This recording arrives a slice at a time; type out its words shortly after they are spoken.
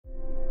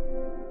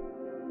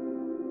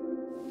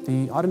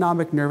The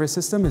autonomic nervous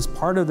system is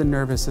part of the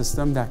nervous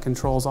system that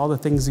controls all the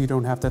things you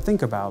don't have to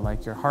think about,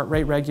 like your heart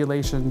rate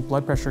regulation,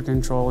 blood pressure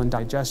control, and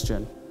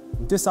digestion.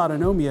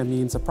 Dysautonomia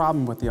means a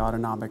problem with the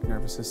autonomic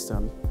nervous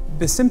system.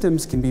 The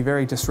symptoms can be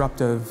very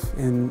disruptive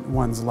in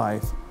one's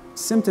life.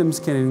 Symptoms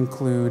can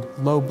include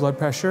low blood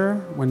pressure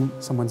when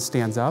someone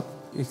stands up.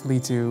 It can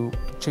lead to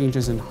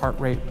changes in heart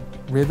rate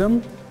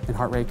rhythm and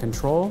heart rate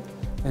control,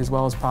 as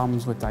well as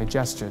problems with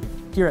digestion.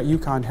 Here at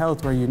UConn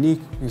Health, we're unique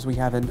because we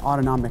have an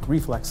autonomic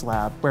reflex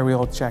lab where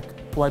we'll check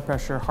blood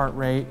pressure, heart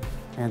rate,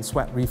 and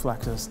sweat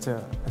reflexes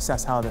to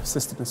assess how the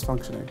system is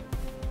functioning.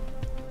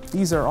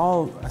 These are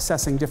all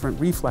assessing different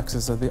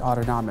reflexes of the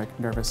autonomic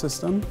nervous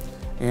system,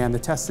 and the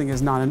testing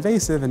is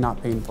non-invasive and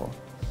not painful.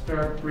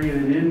 Start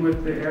breathing in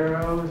with the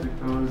arrow as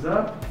it goes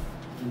up,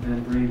 and then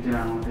breathe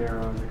down with the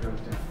arrow as it goes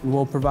down.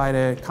 We'll provide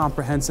a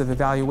comprehensive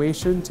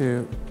evaluation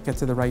to get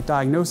to the right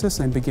diagnosis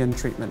and begin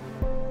treatment.